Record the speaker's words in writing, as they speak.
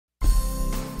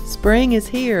Spring is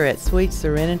here at Sweet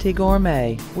Serenity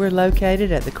Gourmet. We're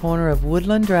located at the corner of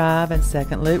Woodland Drive and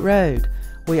Second Loop Road.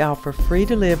 We offer free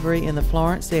delivery in the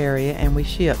Florence area and we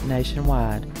ship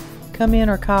nationwide. Come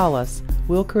in or call us.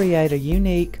 We'll create a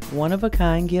unique,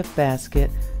 one-of-a-kind gift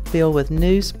basket filled with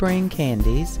new spring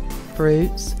candies,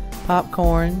 fruits,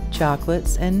 popcorn,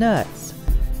 chocolates, and nuts.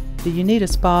 Do you need a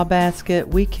spa basket?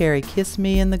 We carry Kiss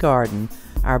Me in the Garden,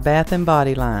 our bath and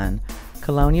body line,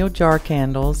 colonial jar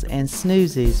candles, and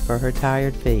snoozies for her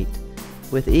tired feet.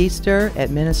 With Easter,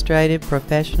 Administrative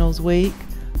Professionals Week,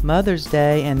 Mother's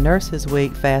Day, and Nurses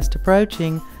Week fast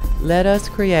approaching, let us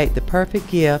create the perfect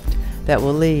gift that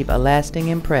will leave a lasting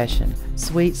impression.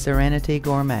 Sweet Serenity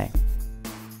Gourmet.